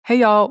Hey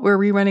y'all, we're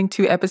rerunning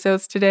 2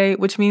 episodes today,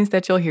 which means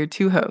that you'll hear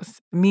 2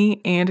 hosts, me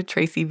and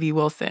Tracy V.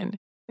 Wilson.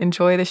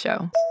 Enjoy the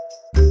show.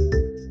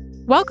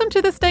 Welcome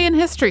to This Day in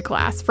History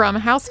class from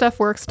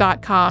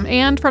HowStuffWorks.com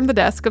and from the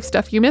desk of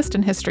Stuff You Missed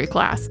in History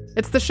class.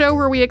 It's the show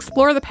where we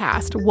explore the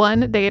past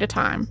one day at a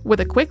time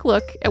with a quick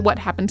look at what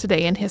happened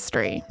today in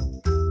history.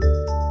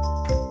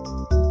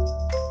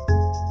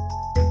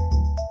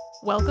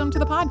 Welcome to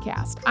the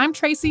podcast. I'm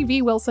Tracy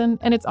V. Wilson,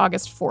 and it's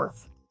August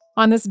 4th.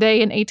 On this day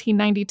in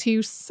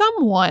 1892,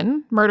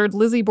 someone murdered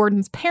Lizzie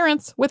Borden's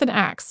parents with an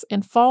axe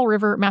in Fall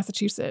River,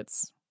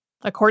 Massachusetts.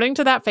 According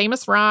to that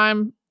famous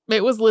rhyme,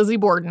 it was Lizzie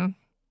Borden.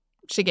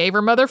 She gave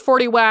her mother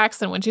 40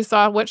 whacks, and when she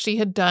saw what she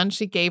had done,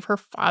 she gave her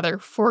father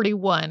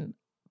 41.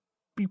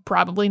 You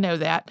probably know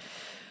that.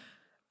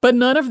 But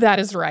none of that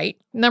is right.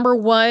 Number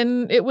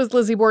one, it was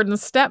Lizzie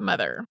Borden's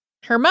stepmother.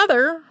 Her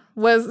mother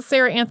was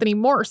Sarah Anthony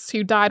Morse,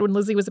 who died when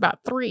Lizzie was about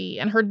 3,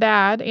 and her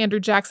dad, Andrew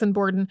Jackson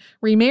Borden,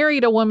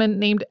 remarried a woman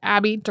named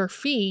Abby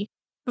Durfee.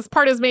 This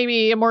part is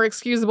maybe a more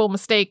excusable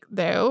mistake,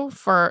 though,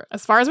 for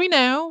as far as we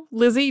know,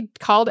 Lizzie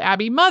called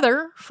Abby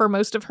mother for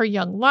most of her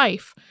young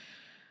life.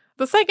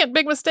 The second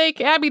big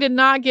mistake, Abby did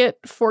not get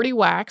 40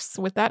 whacks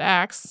with that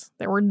axe.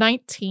 There were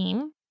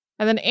 19.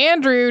 And then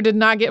Andrew did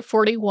not get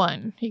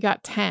 41. He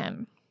got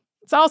 10.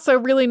 It's also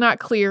really not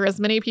clear, as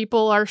many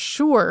people are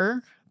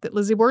sure that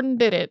Lizzie Borden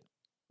did it.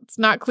 It's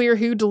not clear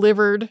who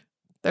delivered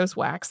those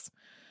whacks.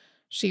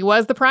 She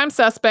was the prime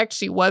suspect.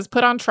 She was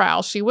put on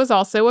trial. She was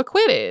also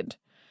acquitted.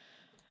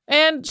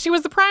 And she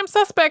was the prime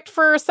suspect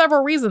for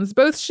several reasons.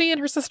 Both she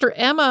and her sister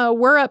Emma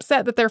were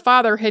upset that their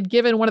father had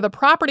given one of the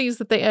properties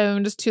that they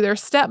owned to their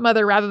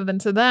stepmother rather than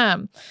to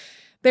them.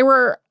 They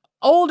were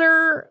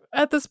older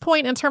at this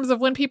point in terms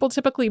of when people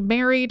typically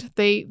married.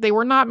 They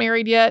were not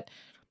married yet.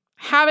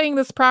 Having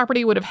this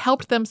property would have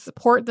helped them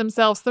support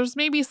themselves. There's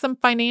maybe some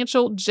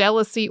financial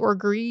jealousy or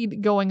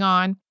greed going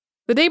on.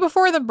 The day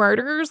before the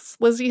murders,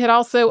 Lizzie had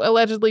also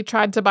allegedly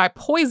tried to buy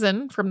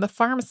poison from the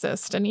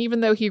pharmacist, and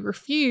even though he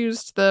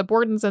refused, the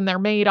Bordens and their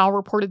maid all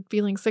reported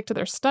feeling sick to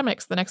their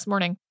stomachs the next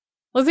morning.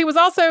 Lizzie was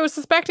also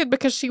suspected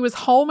because she was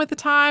home at the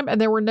time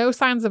and there were no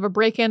signs of a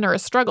break-in or a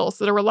struggle,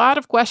 so there were a lot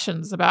of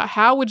questions about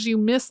how would you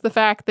miss the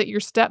fact that your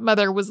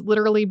stepmother was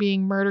literally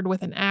being murdered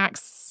with an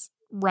axe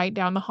right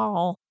down the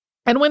hall.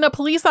 And when a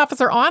police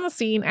officer on the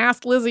scene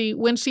asked Lizzie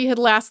when she had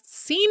last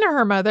seen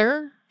her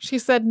mother, she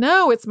said,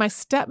 "No, it's my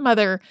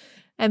stepmother."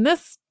 And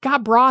this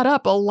got brought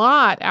up a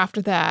lot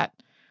after that.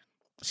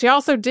 She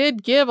also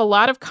did give a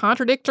lot of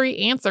contradictory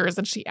answers,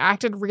 and she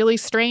acted really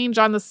strange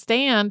on the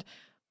stand.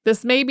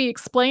 This may be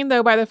explained,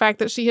 though, by the fact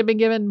that she had been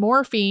given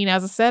morphine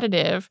as a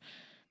sedative.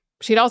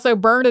 She'd also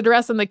burned a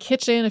dress in the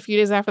kitchen a few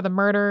days after the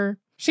murder.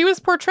 She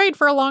was portrayed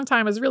for a long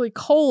time as really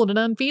cold and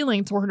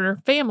unfeeling toward her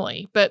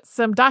family, but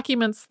some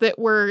documents that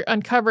were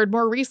uncovered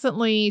more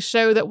recently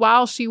show that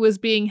while she was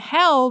being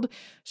held,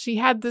 she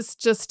had this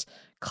just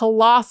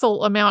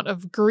colossal amount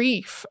of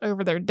grief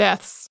over their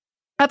deaths.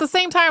 At the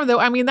same time, though,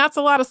 that's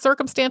a lot of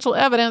circumstantial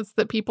evidence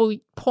that people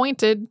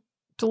pointed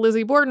to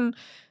Lizzie Borden,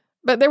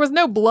 but there was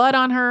no blood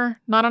on her,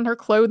 not on her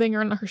clothing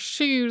or on her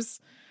shoes.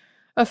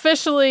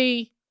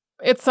 Officially,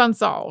 it's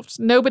unsolved.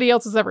 Nobody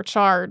else was ever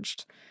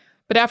charged.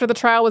 But after the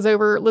trial was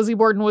over, Lizzie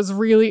Borden was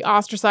really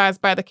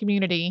ostracized by the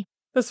community.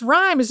 This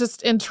rhyme is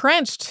just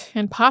entrenched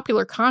in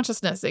popular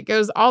consciousness. It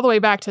goes all the way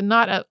back to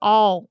not at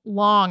all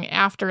long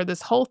after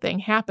this whole thing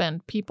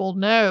happened. People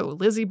know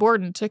Lizzie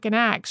Borden took an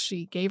axe.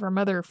 She gave her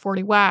mother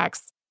 40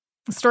 whacks.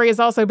 The story has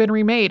also been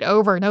remade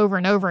over and over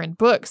and over in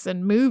books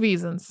and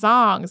movies and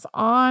songs,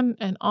 on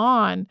and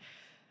on.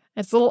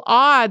 It's a little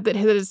odd that it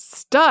has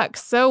stuck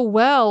so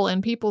well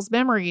in people's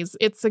memories.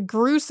 It's a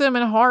gruesome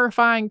and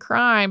horrifying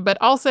crime, but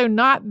also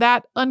not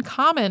that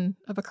uncommon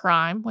of a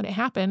crime when it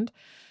happened.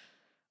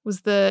 It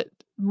was the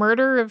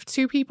murder of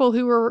 2 people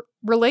who were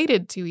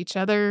related to each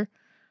other,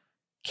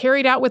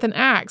 carried out with an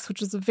axe,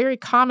 which was a very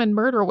common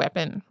murder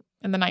weapon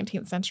in the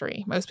 19th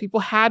century. Most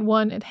people had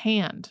one at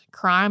hand.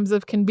 Crimes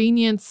of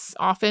convenience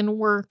often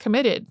were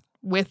committed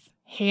with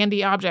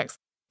handy objects.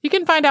 You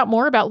can find out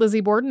more about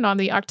Lizzie Borden on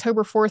the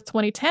October 4th,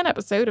 2010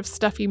 episode of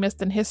Stuff You Missed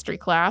in History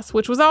class,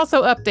 which was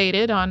also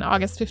updated on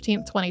August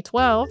 15th,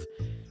 2012.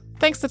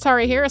 Thanks to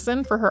Tari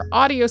Harrison for her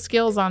audio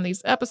skills on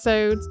these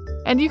episodes.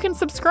 And you can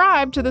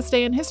subscribe to This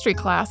Day in History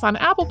class on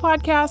Apple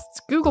Podcasts,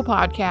 Google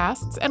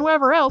Podcasts, and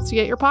wherever else you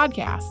get your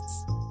podcasts.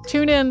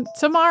 Tune in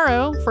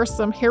tomorrow for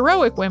some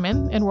heroic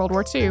women in World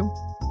War II.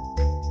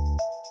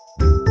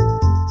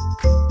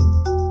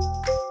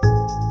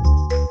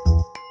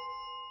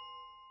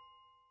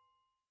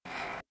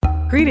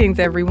 Greetings,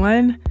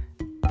 everyone.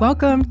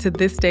 Welcome to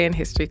This Day in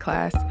History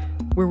class,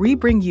 where we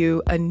bring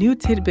you a new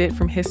tidbit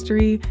from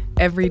history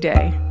every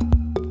day.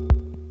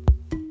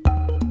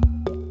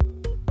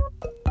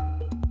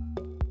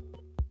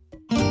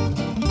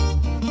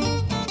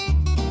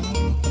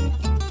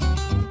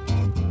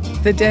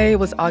 The day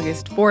was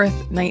August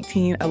 4th,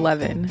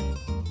 1911.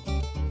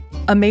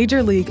 A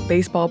Major League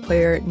Baseball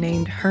player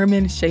named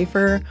Herman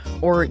Schaefer,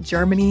 or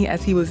Germany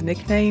as he was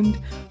nicknamed,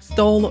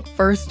 stole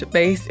first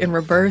base in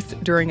reverse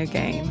during a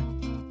game.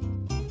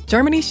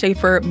 Jeremy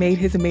Schaefer made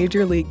his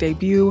major league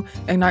debut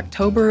in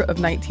October of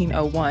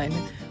 1901,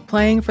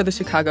 playing for the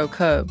Chicago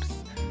Cubs.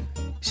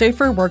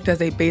 Schaefer worked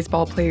as a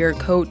baseball player,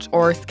 coach,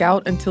 or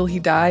scout until he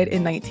died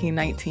in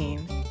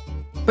 1919.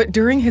 But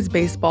during his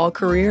baseball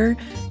career,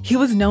 he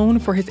was known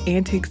for his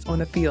antics on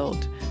the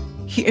field.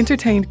 He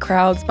entertained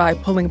crowds by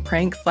pulling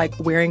pranks like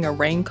wearing a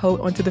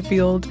raincoat onto the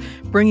field,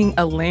 bringing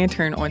a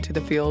lantern onto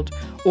the field,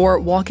 or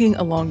walking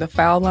along the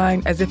foul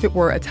line as if it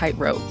were a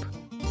tightrope.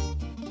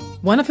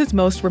 One of his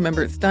most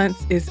remembered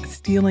stunts is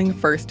stealing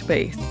first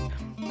base.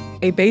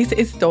 A base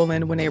is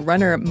stolen when a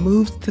runner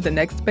moves to the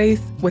next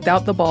base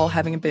without the ball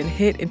having been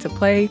hit into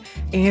play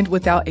and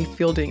without a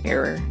fielding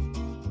error.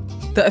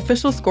 The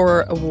official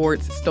scorer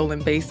awards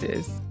stolen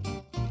bases.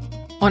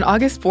 On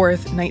August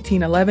 4th,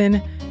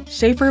 1911,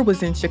 Schaefer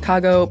was in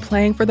Chicago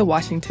playing for the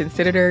Washington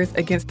Senators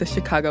against the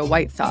Chicago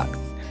White Sox.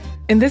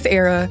 In this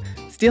era,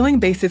 stealing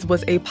bases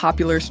was a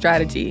popular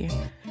strategy.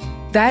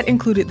 That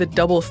included the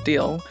double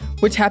steal,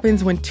 which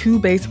happens when two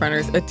base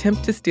runners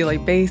attempt to steal a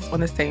base on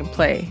the same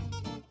play.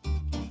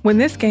 When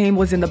this game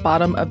was in the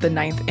bottom of the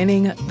ninth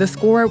inning, the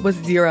score was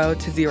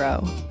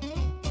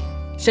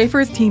 0-0.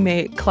 Schaefer's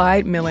teammate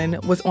Clyde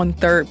Millen was on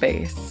third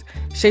base.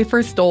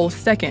 Schaefer stole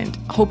second,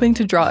 hoping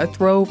to draw a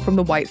throw from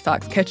the White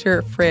Sox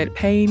catcher Fred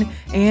Payne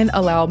and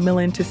allow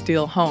Millen to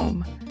steal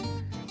home.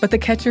 But the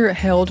catcher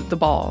held the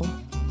ball.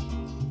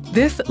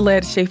 This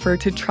led Schaefer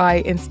to try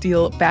and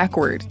steal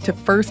backward to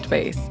first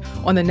base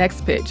on the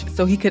next pitch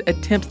so he could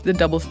attempt the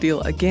double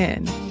steal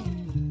again.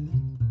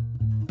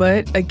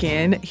 But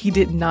again, he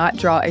did not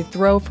draw a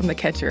throw from the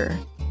catcher.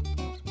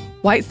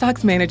 White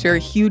Sox manager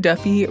Hugh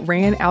Duffy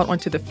ran out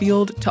onto the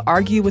field to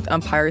argue with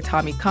umpire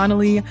Tommy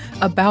Connolly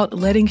about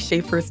letting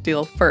Schaefer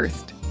steal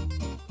first.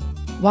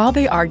 While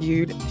they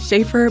argued,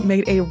 Schaefer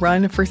made a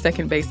run for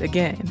second base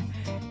again.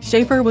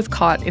 Schaefer was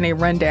caught in a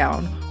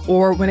rundown,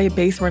 or when a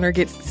base runner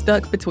gets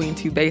stuck between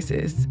two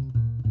bases.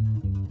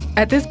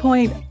 At this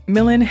point,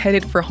 Millen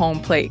headed for home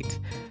plate.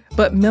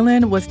 But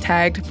Millen was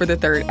tagged for the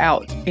third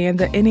out, and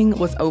the inning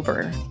was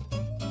over.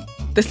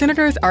 The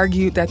Senators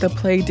argued that the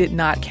play did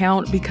not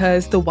count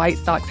because the White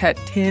Sox had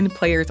 10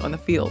 players on the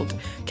field,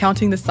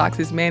 counting the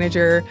Sox's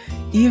manager,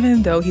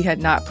 even though he had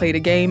not played a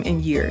game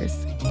in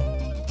years.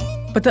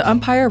 But the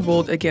umpire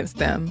ruled against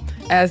them,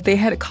 as they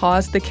had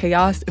caused the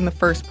chaos in the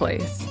first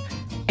place.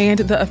 And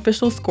the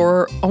official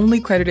scorer only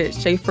credited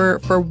Schaefer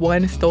for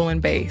one stolen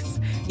base,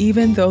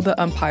 even though the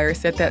umpire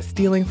said that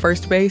stealing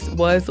first base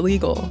was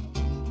legal.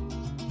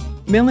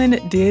 Millen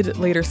did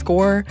later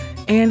score,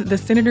 and the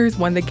Senators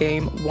won the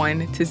game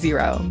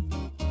 1-0.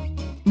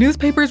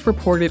 Newspapers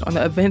reported on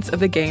the events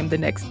of the game the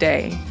next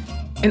day.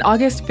 An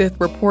August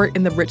 5th report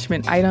in the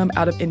Richmond Item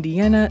out of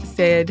Indiana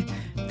said,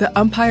 "The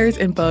umpires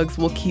and bugs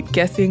will keep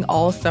guessing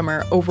all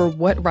summer over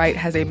what right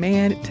has a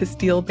man to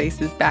steal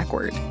bases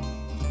backward."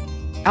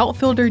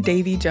 Outfielder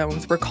Davy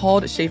Jones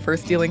recalled Schaefer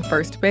stealing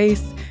first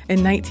base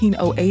in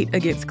 1908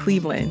 against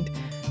Cleveland,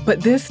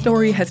 but this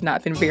story has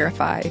not been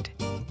verified.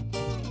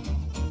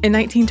 In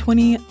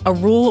 1920, a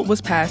rule was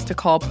passed to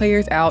call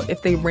players out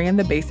if they ran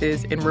the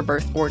bases in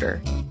reverse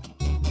order.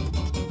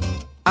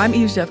 I'm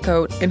Eve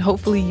Jeffcoat, and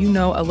hopefully you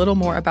know a little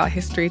more about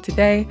history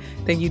today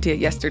than you did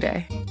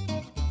yesterday.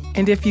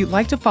 And if you'd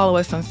like to follow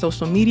us on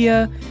social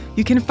media,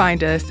 you can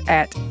find us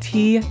at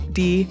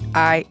TDIHC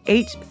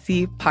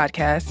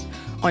Podcast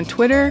on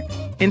Twitter,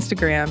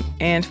 Instagram,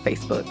 and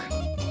Facebook.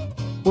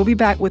 We'll be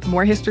back with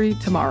more history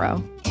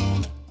tomorrow.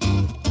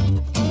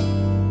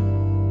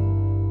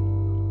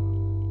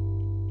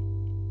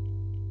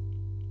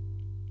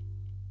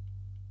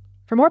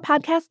 For more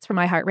podcasts from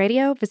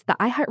iHeartRadio, visit the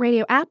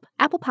iHeartRadio app,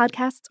 Apple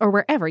Podcasts, or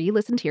wherever you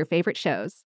listen to your favorite shows.